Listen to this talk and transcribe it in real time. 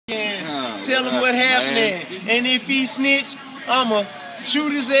tell him what happened. And if he snitch, I'ma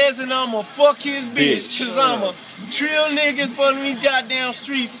shoot his ass and I'ma fuck his bitch. Cause I'ma trill niggas for these goddamn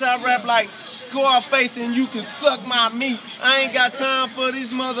streets. I rap like Scarface and you can suck my meat. I ain't got time for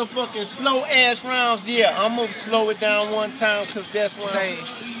these motherfucking slow ass rounds. Yeah, I'ma slow it down one time cause that's what I'm saying.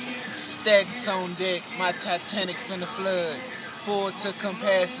 Stacks on deck, my Titanic finna flood. Full to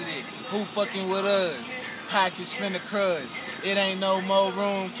capacity, who fucking with us? Pockets finna crush. It ain't no more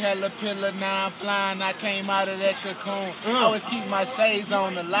room. Caterpillar, now I'm flying. I came out of that cocoon. I always keep my shades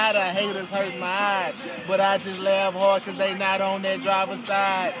on. A lot of haters hurt my eyes, but I just laugh hard cause they not on that driver's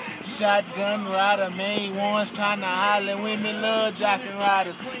side. Shotgun rider, main ones trying to holler. Women love jocking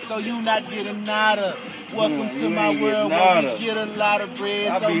riders, so you not getting nada. Welcome to my world where we get a lot of bread.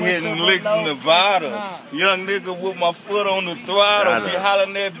 I be hitting licks in Nevada. Young nigga with my foot on the throttle. Be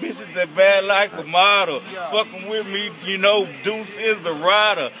hollering at bitches that bad like a model. Fucking with me, you know, Deuce is the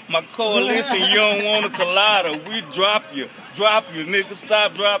rider. My coalition, you don't want a collider. We drop you, niggas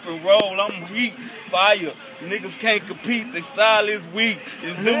stop, drop and roll. I'm heat, fire. Niggas can't compete, their style is weak.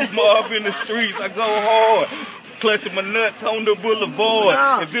 It's Deuce Mob in the streets, I go hard. Clutching my nuts on the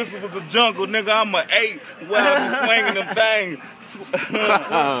boulevard. If this was a jungle, nigga, I'm an 8. Where I be swinging them things.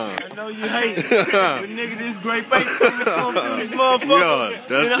 I know you hate it. But nigga, this grape ain't come through this motherfucker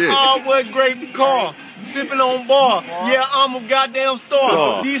in a hard-wood grape car. Sipping on bar. Yeah, I'm a goddamn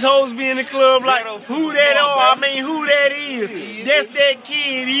star. These hoes be in the club like, who that are? I mean, who that is? That's that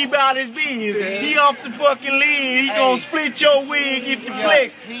kid. He about his biz. He off the fucking lid. He gon' split your wig if you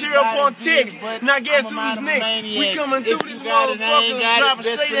flex. Tear up on text. Now guess who's next? We coming through this motherfucker. Driving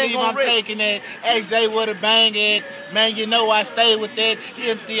straight ain't gon' wreck. I'm taking that. XJ with a bang it. Man, you know I stay with that.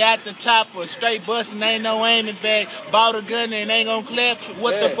 Empty out the chopper. Straight bustin', ain't no aiming back. Bought a gun and ain't gon' clap.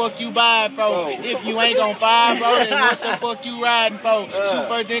 What the fuck you buying for? If you ain't gon' fire, bro, then what the fuck you riding for? Shoot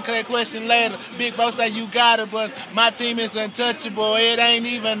first, then collect question later. Big bro say you gotta bust. My team is untouchable. It ain't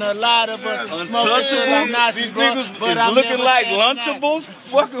even a lot of us. Untouchable? These niggas but is I'm looking like Lunchables?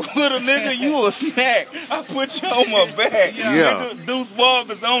 Fucking with a nigga, you a snack. I put you on my back. Nigga, Deuce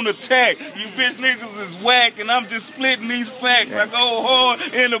Bob is on attack. You bitch niggas is whack, and I'm just splitting these facts. I go hard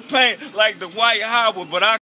in the paint like the White Howard, but I